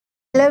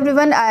Hello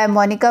everyone, I am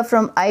Monica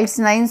from IELTS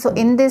 9. So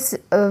in this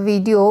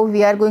video,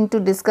 we are going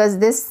to discuss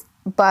this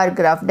bar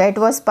graph that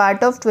was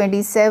part of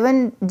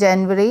 27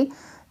 January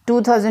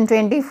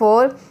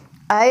 2024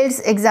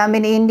 IELTS exam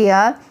in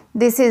India.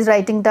 This is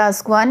writing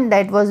task 1,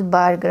 that was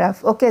bar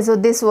graph. Okay, so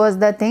this was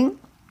the thing.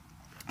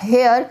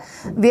 Here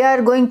we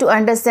are going to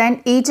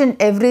understand each and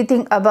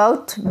everything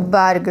about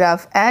bar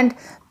graph and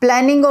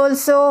planning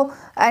also,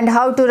 and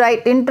how to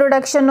write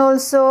introduction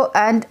also,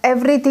 and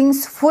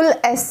everything's full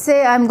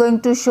essay. I'm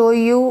going to show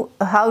you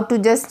how to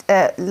just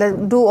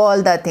do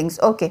all the things.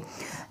 Okay,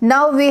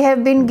 now we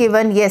have been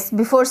given, yes,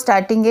 before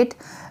starting it,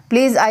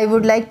 please, I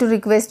would like to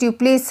request you,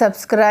 please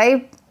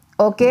subscribe.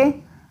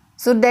 Okay,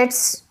 so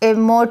that's a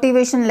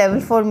motivation level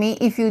for me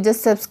if you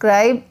just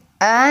subscribe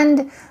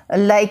and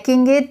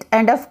liking it,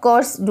 and of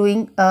course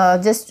doing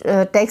just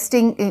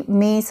texting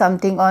me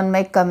something on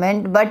my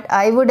comment. But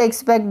I would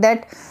expect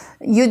that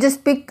you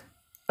just pick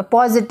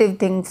positive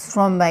things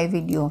from my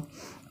video.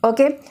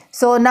 Okay,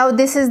 so now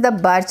this is the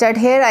bar chart.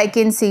 Here I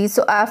can see,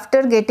 so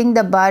after getting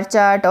the bar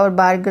chart or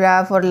bar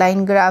graph or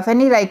line graph,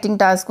 any writing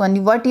task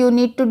one, what you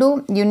need to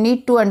do, you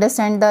need to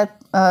understand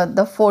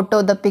the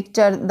photo, the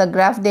picture, the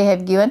graph they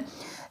have given.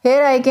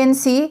 Here I can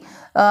see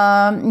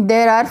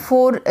there are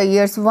 4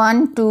 years,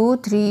 1 2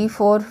 3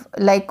 4,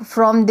 like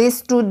from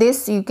this to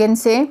this, you can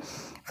say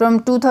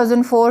from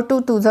 2004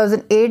 to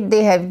 2008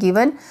 they have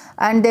given,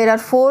 and there are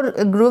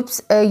 4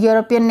 groups,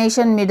 European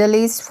nation, Middle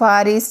East,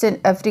 Far East and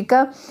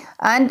Africa.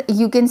 And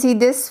you can see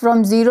this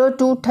from 0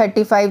 to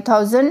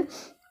 35,000.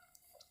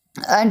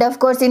 And of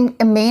course in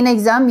a main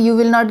exam you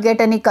will not get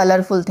any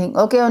colorful thing.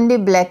 Okay, only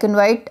black and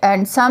white,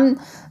 and some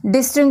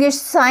distinguished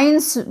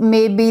signs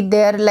may be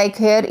there, like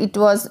here it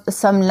was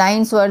some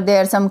lines were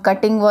there, some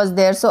cutting was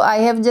there, so I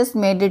have just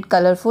made it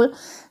colorful.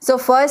 So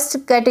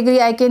first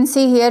category I can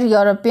see here,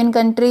 European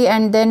country,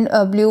 and then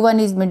blue one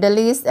is Middle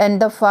East,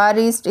 and the Far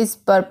East is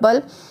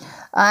purple,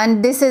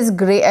 and this is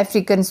gray,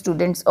 African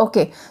students.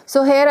 Okay,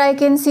 so here I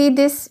can see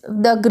this,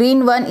 the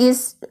green one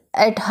is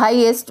at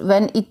highest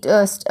when it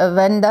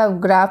when the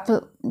graph,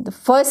 the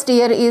first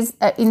year is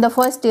in the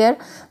first year,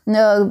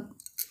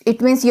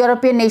 it means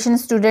European nation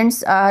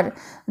students are,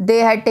 they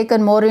had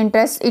taken more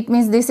interest, it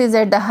means this is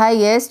at the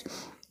highest,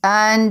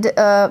 and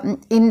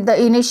in the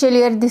initial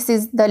year this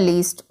is the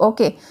least.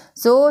 Okay,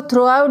 so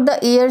throughout the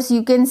years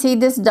you can see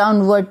this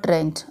downward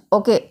trend.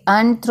 Okay,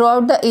 and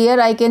throughout the year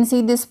I can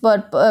see this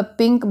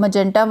pink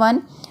magenta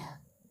one,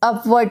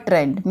 upward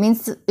trend,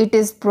 means it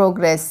is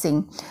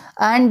progressing.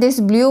 And this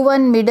blue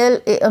one,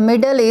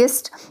 Middle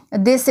East,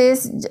 this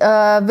is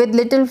with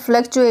little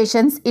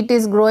fluctuations, it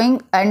is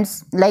growing, and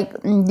like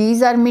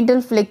these are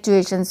middle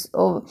fluctuations.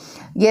 Oh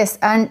yes,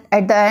 and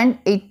at the end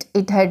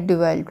it had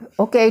developed.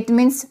 Okay, it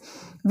means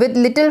with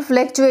little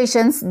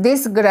fluctuations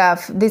this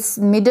graph, this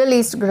Middle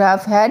East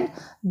graph had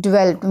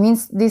developed,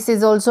 means this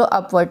is also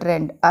upward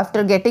trend.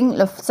 After getting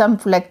some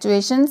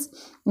fluctuations,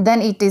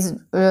 then it is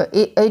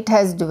it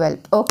has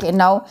developed. Okay,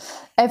 now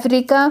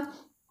Africa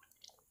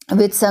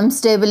with some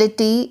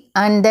stability,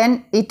 and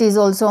then it is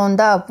also on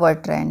the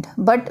upward trend,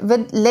 but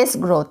with less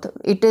growth.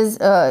 It is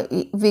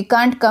we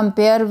can't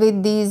compare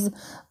with these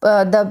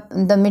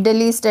the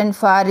Middle East and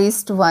Far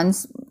East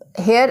ones.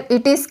 Here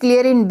it is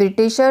clear in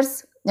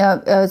Britishers,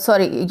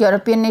 sorry,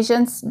 European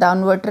nations,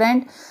 downward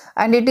trend,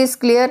 and it is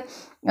clear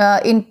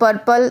in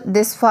purple,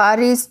 this Far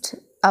East,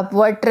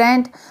 upward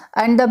trend,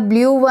 and the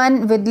blue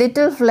one with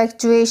little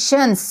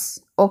fluctuations.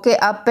 Okay,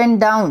 up and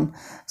down,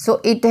 so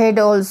it had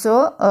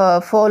also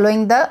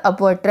following the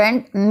upward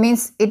trend,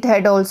 means it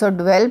had also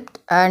developed.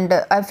 And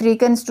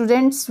African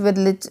students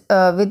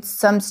with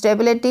some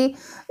stability,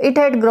 it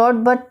had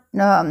grown, but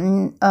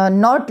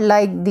not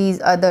like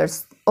these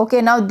others.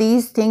 Okay, now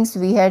these things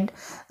we had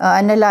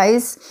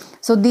analyzed.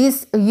 So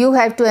these you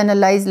have to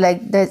analyze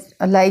like this,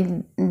 like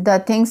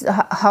the things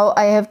how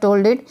I have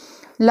told it.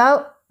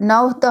 Now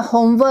the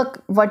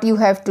homework, what you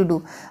have to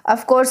do,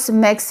 of course,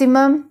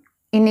 maximum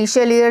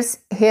initial years,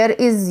 here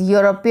is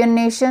European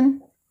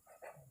nation.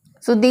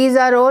 So these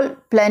are all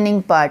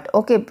planning part.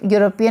 Okay,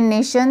 European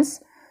nations,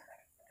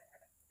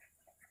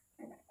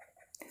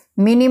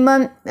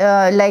 minimum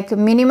like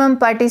minimum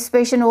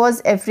participation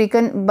was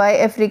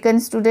African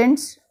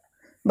students.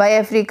 By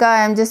Africa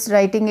I am just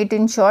writing it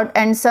in short.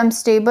 And some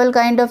stable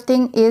kind of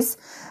thing is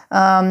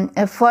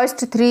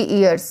first 3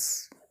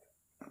 years.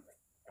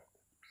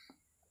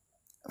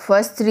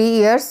 First 3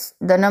 years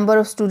the number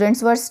of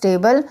students were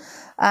stable.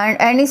 And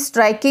any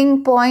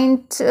striking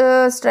point,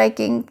 yeah,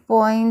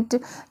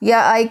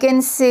 I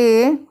can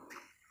say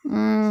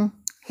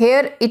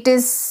here it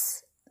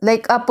is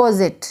like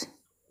opposite,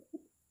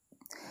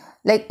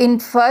 like in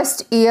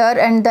first year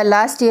and the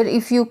last year,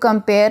 if you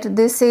compare,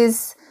 this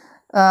is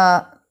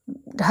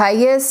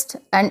highest,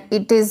 and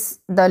it is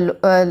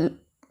the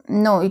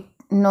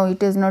no,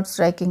 it is not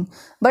striking,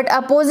 but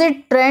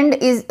opposite trend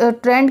is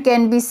trend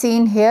can be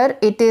seen here.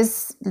 It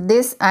is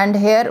this, and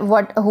here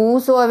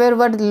whosoever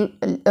were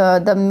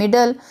the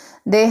middle,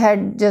 they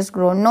had just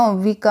grown. No,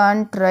 we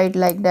can't write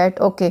like that.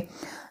 Okay,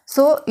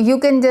 so you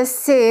can just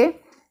say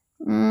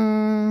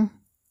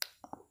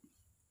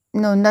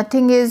No,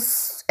 nothing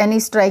is any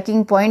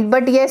striking point,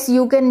 but yes,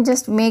 you can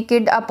just make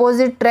it.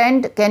 Opposite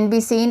trend can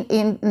be seen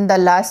in the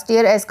last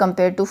year as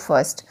compared to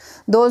first.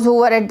 Those who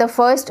were at the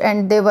first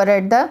and they were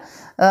at the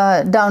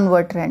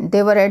downward trend,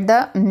 they were at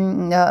the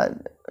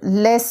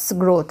less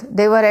growth,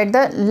 they were at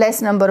the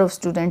less number of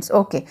students.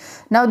 Okay,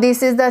 now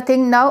this is the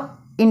thing. Now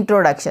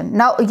introduction.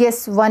 Now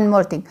yes, one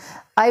more thing,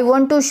 I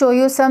want to show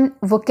you some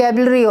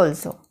vocabulary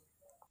also.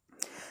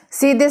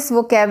 See this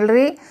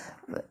vocabulary.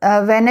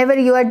 Whenever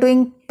you are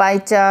doing pie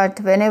chart,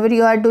 whenever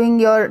you are doing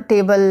your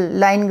table,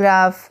 line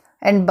graph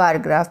and bar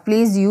graph,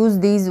 please use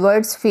these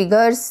words: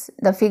 figures,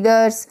 the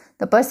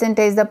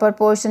percentage, the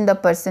proportion, the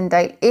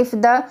percentile. If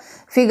the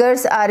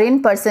figures are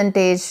in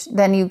percentage,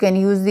 then you can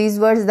use these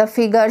words: the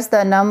figures,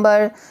 the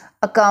number,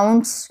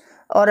 accounts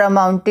or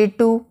amounted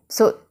to.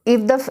 So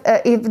if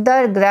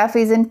the graph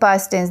is in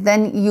past tense,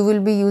 then you will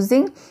be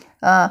using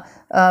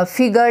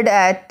figured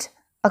at,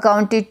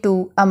 accounted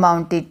to,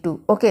 amounted to.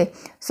 Okay,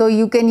 so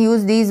you can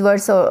use these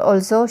words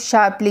also: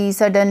 sharply,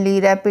 suddenly,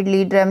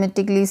 rapidly,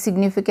 dramatically,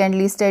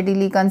 significantly,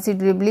 steadily,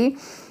 considerably,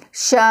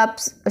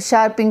 sharp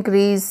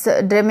increase,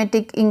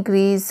 dramatic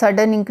increase,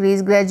 sudden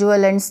increase,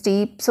 gradual and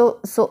steep. So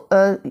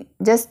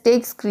just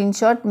take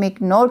screenshot, make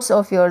notes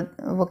of your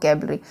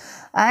vocabulary.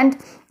 And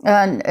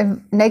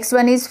next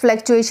one is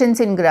fluctuations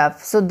in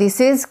graph. So this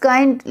is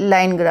kind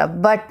line graph,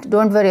 but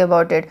don't worry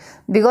about it,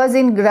 because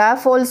in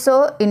graph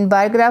also, in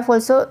bar graph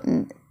also,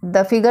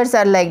 the figures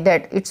are like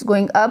that. It's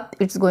going up,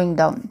 it's going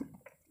down.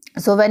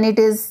 So when it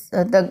is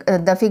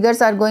the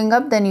figures are going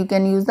up, then you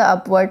can use the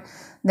upward.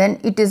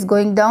 Then it is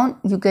going down,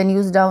 you can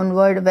use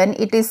downward. When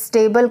it is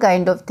stable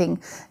kind of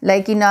thing,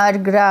 like in our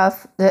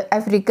graph, the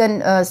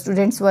African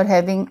students were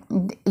having,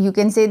 you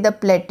can say the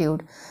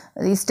plateaued,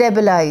 the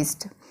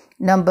stabilized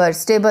number,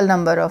 stable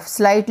number of,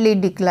 slightly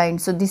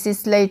declined. So this is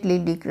slightly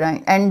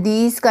declined, and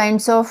these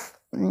kinds of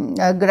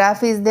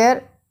graph is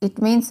there, it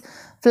means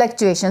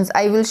fluctuations.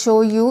 I will show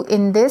you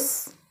in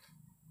this.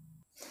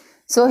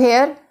 So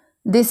here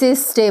this is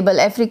stable,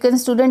 African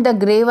student, the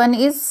gray one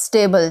is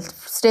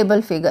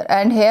stable figure,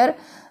 and here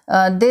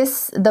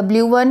this, the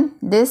blue one,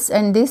 this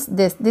and this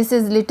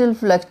is little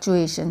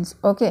fluctuations.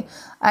 Okay,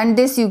 and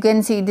this you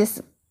can see this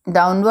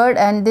downward,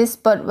 and this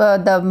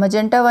the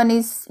magenta one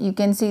is, you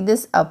can see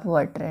this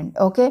upward trend.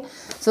 Okay,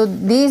 so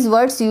these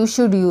words you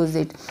should use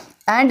it.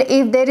 And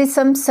if there is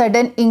some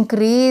sudden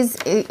increase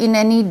in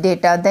any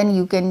data, then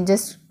you can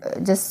just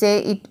say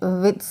it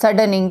with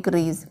sudden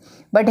increase.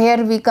 But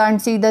here we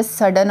can't see the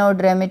sudden or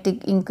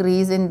dramatic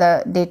increase in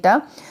the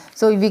data,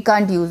 so we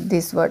can't use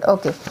this word.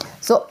 Okay,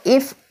 so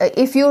if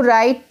you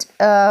write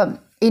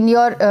in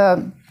your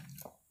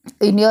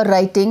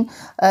writing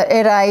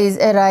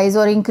arise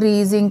or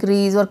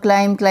increase or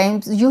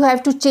climbs, you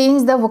have to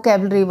change the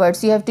vocabulary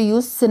words. You have to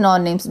use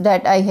synonyms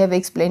that I have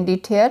explained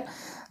it here.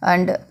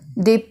 And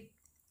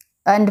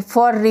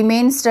for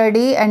remain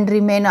steady and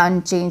remain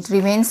unchanged,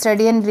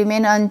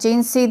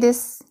 see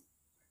this,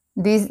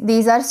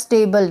 these are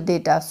stable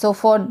data. So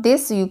for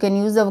this you can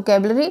use the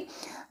vocabulary.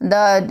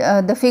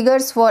 The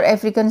figures for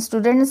African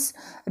students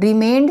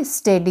remained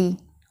steady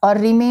or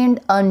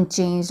remained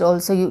unchanged.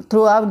 Also,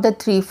 throughout the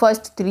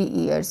first 3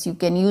 years you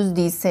can use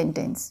these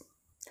sentence.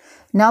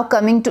 Now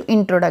coming to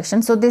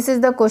introduction. So this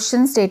is the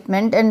question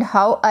statement, and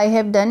how I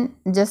have done,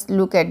 just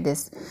look at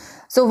this.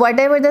 So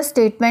whatever the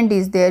statement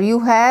is there,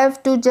 you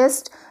have to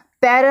just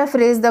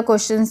paraphrase the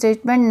question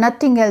statement,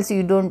 nothing else.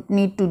 You don't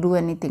need to do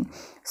anything.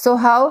 So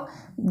how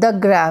the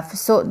graph?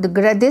 So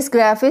this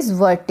graph is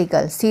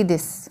vertical. See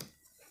this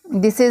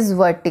is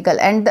vertical,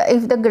 and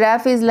if the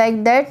graph is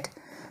like that,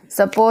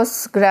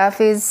 suppose graph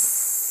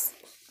is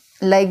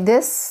like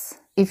this,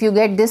 if you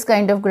get this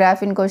kind of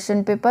graph in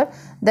question paper,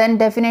 then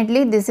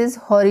definitely this is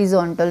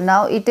horizontal.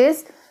 Now it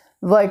is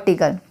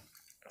vertical.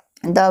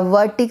 The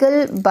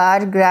vertical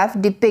bar graph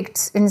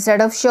depicts,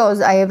 instead of shows,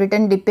 I have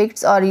written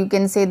depicts, or you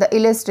can say the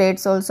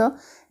illustrates also,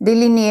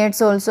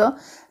 delineates also,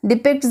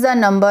 depicts the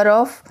number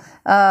of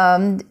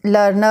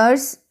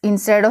learners.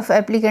 Instead of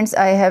applicants,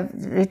 I have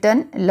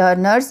written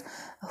learners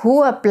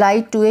who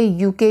applied to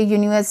a UK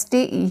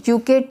university,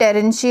 UK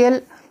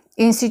Terrestrial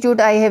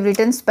Institute. I have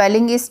written,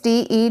 spelling is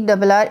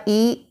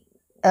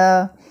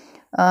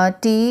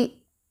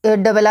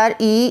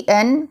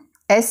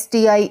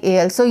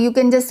TERRENSTIAL. So you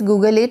can just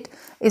Google it.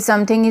 If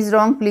something is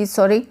wrong, please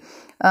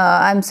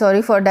I'm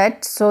sorry for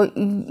that. So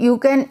you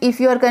can, if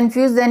you are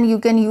confused, then you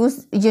can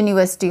use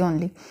university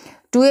only.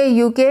 To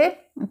a UK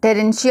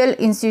Terrestrial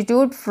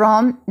Institute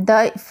from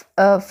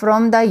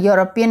the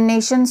European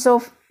nation.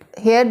 So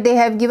here they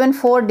have given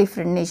 4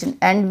 different nations,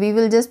 and we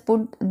will just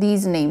put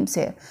these names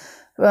here.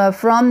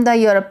 From the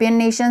European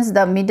nations,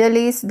 the Middle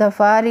East, the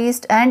Far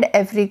East and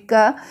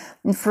Africa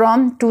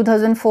from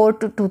 2004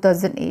 to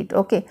 2008.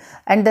 Okay,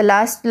 and the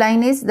last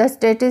line is the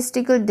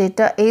statistical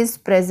data is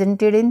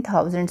presented in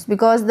thousands,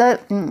 because the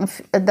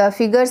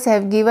figures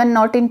have given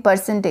not in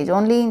percentage,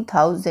 only in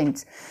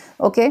thousands.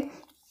 Okay,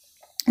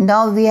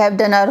 now we have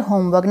done our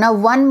homework. Now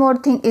one more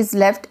thing is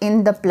left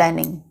in the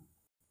planning.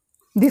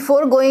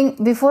 Before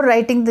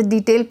writing the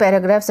detailed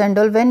paragraphs and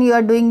all, when you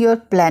are doing your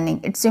planning,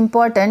 it's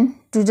important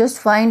to just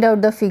find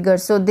out the figure.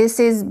 So this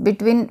is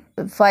between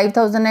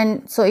 5000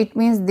 and so it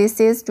means this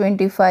is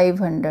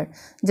 2500.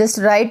 Just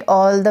write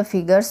all the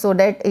figures so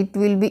that it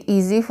will be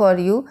easy for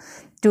you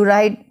to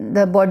write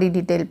the body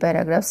detail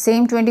paragraph.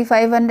 Same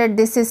 2500,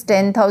 this is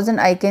 10,000,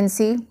 I can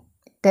see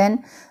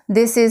 10,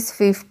 this is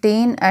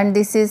 15 and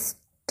this is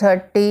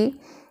 30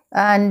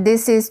 and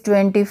this is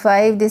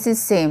 25, this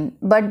is same,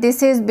 but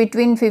this is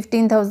between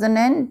 15,000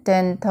 and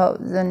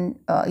 10,000.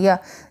 Yeah,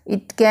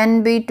 it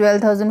can be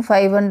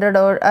 12,500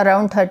 or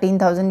around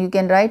 13,000 you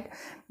can write.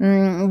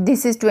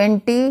 This is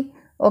 20,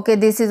 okay,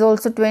 this is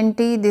also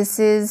 20, this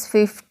is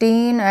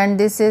 15 and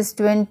this is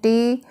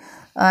 20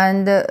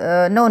 and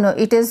no,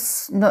 it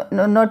is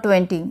not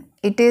 20,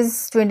 it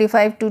is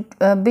 25 to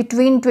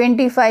between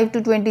 25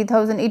 to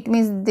 20,000. It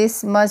means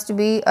this must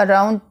be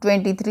around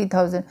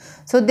 23,000.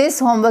 So this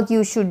homework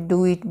you should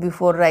do it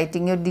before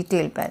writing your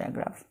detailed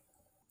paragraph.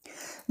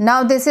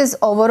 Now this is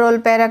overall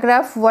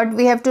paragraph. What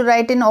we have to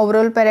write in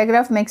overall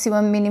paragraph: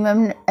 maximum,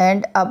 minimum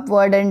and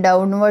upward and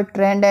downward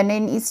trend and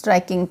any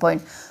striking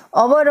point.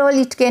 Overall,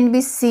 it can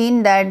be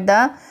seen that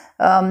the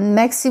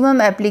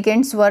maximum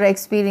applicants were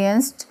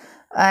experienced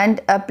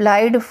and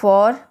applied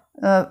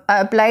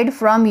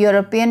from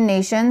European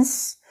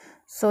nations.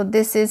 So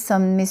this is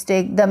some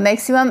mistake. The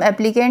maximum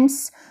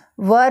applicants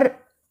were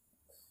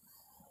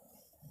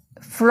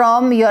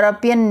from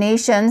European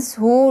nations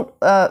who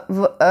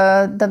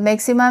the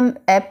maximum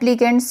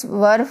applicants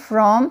were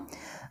from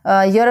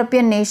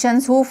European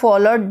nations who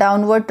followed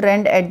downward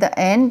trend at the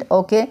end.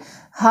 Okay.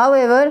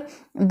 However,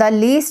 the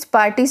least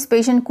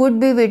participation could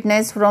be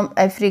witnessed from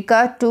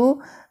Africa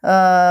to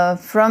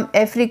from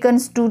African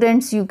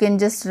students. You can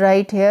just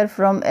write here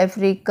from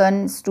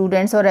African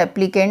students or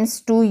applicants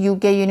to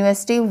UK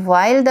University,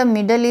 while the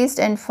Middle East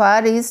and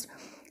Far East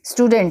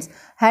students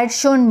had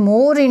shown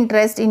more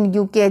interest in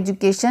UK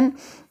education,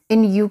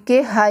 in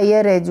UK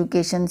higher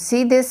education.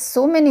 See, there's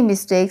so many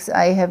mistakes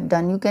I have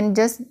done. You can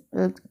just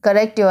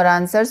correct your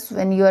answers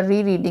when you are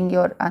rereading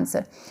your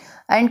answer.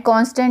 And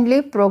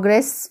constantly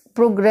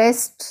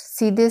progressed,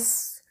 see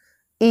this,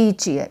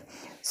 each year.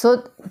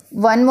 So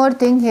one more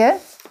thing here,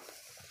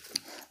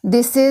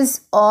 this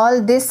is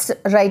all, this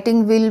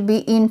writing will be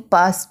in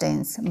past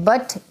tense,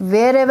 but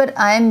wherever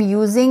I am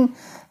using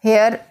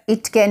here,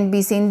 it can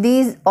be seen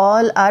these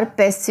all are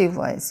passive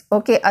voice.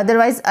 Okay,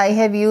 otherwise I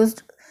have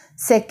used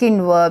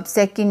second verb.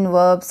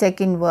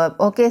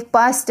 Okay,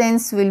 past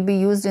tense will be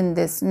used in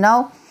this.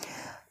 Now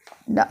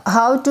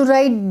how to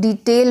write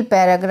detailed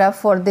paragraph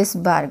for this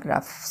bar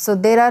graph. So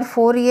there are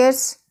 4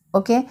 years,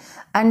 okay,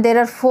 and there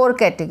are 4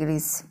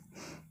 categories.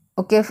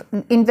 Okay,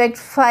 in fact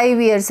 5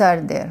 years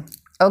are there.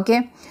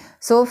 Okay,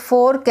 so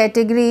 4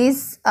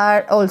 categories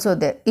are also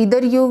there.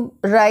 Either you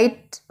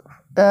write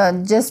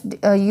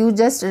you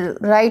just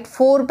write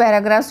 4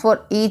 paragraphs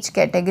for each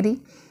category,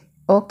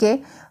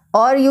 okay,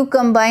 or you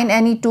combine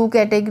any 2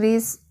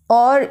 categories,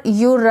 or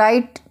you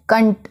write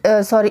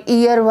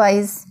year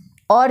wise,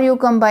 or you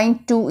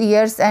combine 2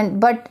 years,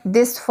 and but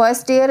this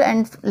first year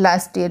and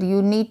last year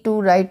you need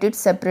to write it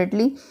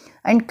separately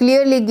and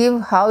clearly give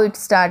how it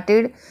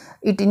started,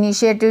 it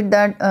initiated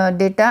the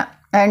data,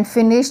 and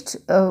finished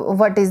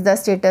what is the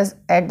status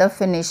at the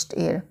finished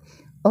year.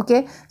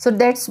 Okay, so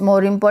that's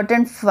more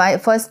important,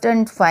 first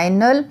and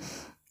final,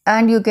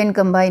 and you can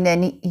combine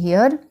any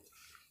year.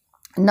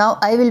 Now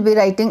I will be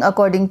writing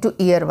according to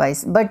year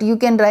wise, but you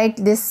can write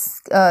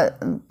this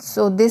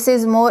so this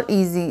is more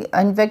easy.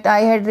 In fact,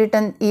 I had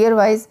written year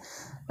wise,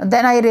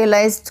 then I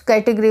realized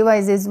category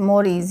wise is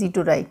more easy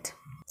to write.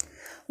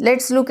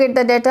 Let's look at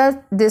the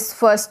data. This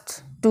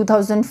first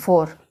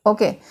 2004.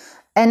 Okay,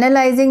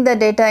 analyzing the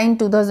data in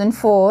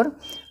 2004.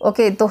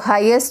 Okay, the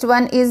highest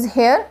one is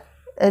here,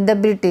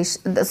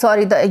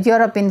 the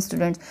European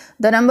students.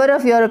 The number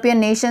of European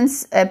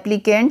nations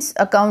applicants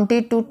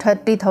accounted to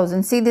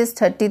 30,000. See this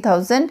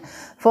 30,000,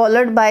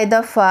 followed by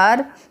the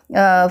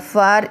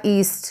far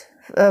east,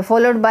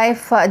 followed by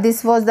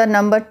this was the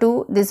number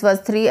 2, this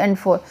was 3 and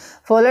 4,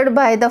 followed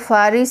by the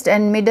Far East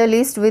and Middle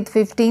East with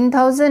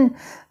 15,000.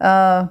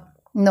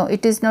 No,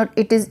 it is not,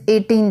 it is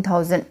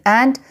 18,000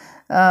 and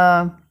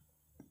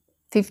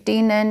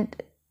 15 and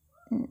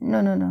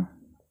no,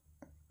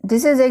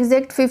 this is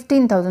exact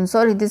 15,000,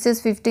 sorry, this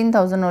is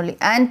 15,000 only,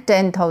 and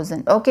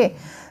 10,000, okay,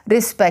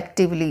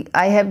 respectively.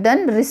 I have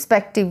done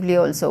respectively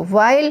also,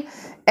 while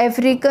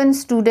African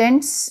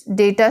students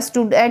data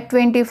stood at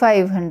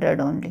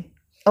 2,500 only.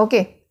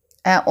 Okay,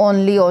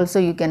 only also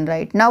you can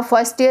write. Now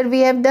first year we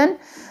have done,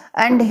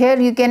 and here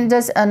you can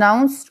just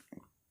announce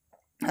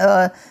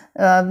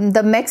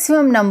the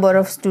maximum number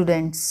of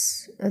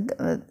students,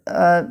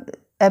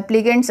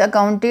 applicants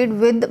accounted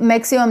with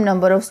maximum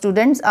number of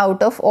students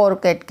out of all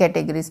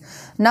categories.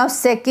 Now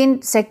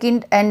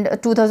second and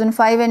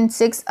 2005 and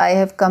 6 I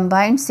have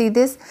combined. See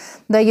this,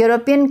 the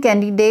European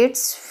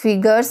candidates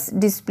figures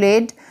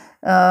displayed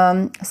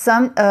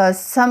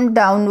some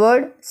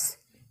downward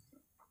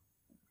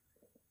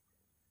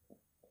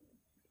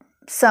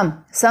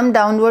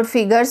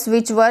figures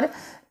which were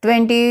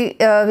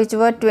which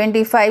were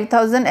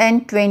 25,000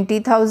 and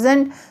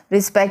 20,000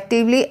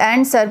 respectively,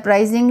 and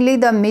surprisingly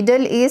the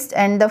Middle East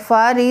and the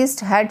Far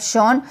East had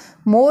shown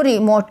more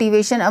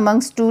motivation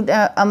among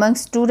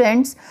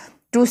students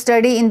to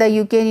study in the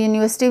UK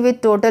university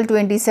with total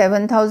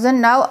 27,000.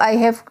 Now I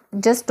have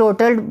just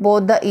totaled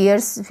both the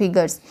years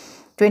figures,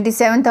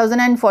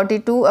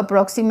 27,042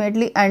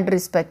 approximately and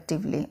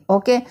respectively.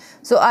 Okay,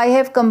 so I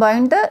have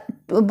combined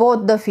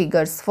both the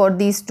figures for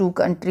these two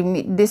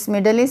countries, this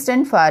Middle East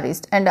and Far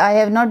East, and I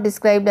have not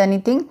described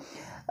anything,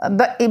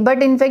 but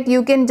in fact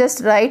you can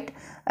just write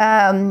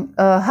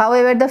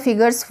however the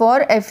figures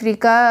for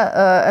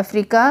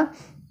African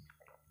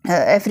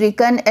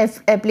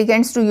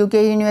applicants to UK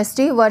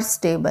university were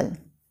stable.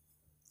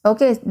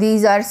 Okay,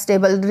 these are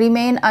stable,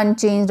 remain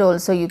unchanged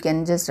also, you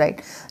can just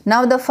write.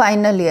 Now the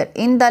final year,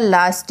 in the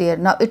last year,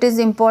 now it is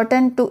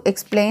important to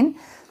explain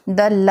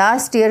the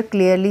last year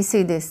clearly.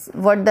 See this,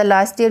 what the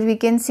last year we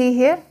can see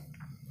here.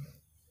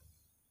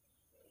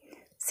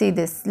 See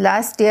this,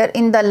 last year,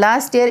 in the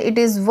last year it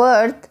is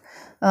worth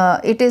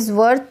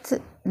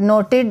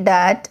noted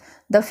that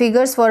the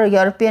figures for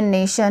European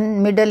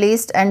nation, Middle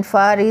East and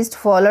Far East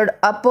followed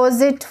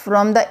opposite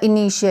from the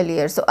initial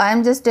year. So I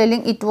am just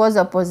telling it was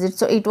opposite.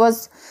 So it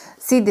was,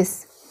 see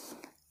this,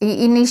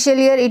 initial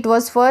year it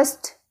was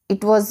first,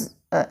 it was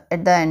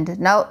at the end.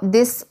 Now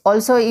this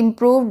also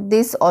improved,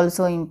 this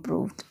also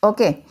improved.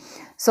 Okay,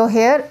 so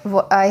here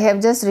I have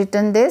just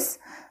written this,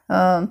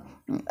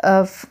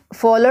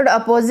 followed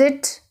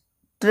opposite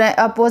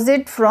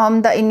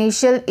from the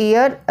initial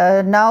year.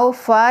 Now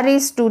Far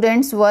East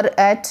students were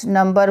at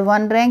number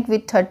 1 rank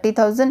with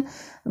 30,000,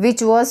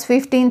 which was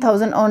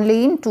 15,000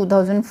 only in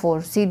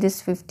 2004. See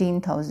this,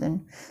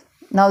 15,000.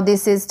 Now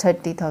this is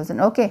 30,000.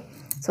 Okay,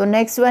 so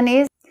next one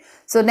is,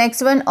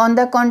 on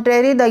the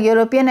contrary, the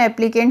European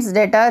applicants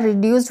data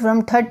reduced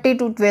from 30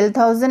 to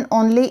 12,000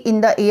 only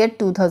in the year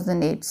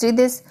 2008. See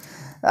this,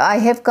 I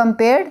have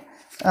compared.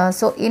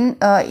 So in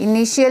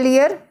initial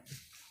year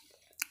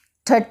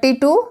 30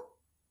 to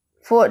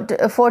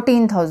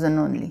 14,000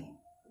 only,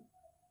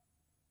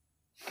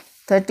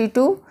 30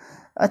 to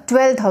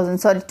 12,000,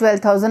 sorry,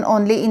 12,000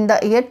 only in the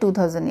year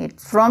 2008.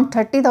 From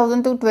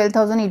 30,000 to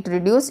 12,000 it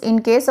reduced.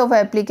 In case of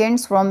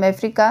applicants from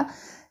Africa,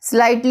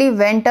 slightly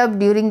went up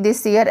during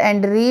this year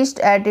and reached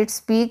at its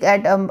peak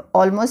at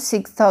almost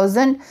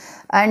 6,000,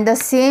 and the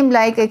same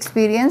like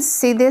experience,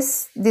 see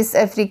this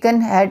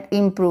African had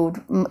improved,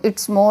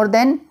 it's more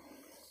than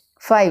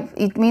 5,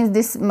 it means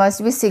this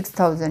must be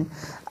 6,000,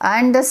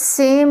 and the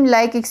same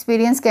like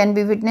experience can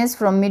be witnessed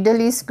from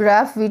Middle East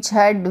graph, which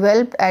had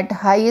developed at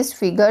highest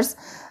figures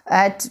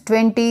at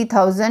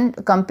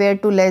 20,000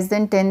 compared to less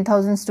than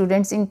 10,000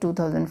 students in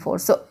 2004.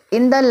 So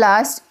in the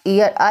last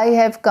year I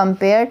have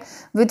compared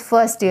with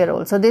first year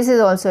also. This is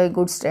also a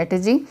good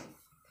strategy.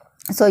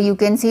 So you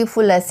can see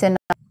full lesson.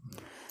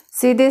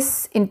 See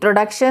this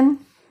introduction,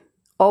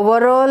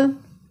 overall,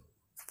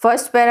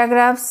 first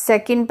paragraph,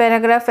 second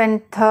paragraph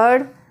and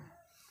third,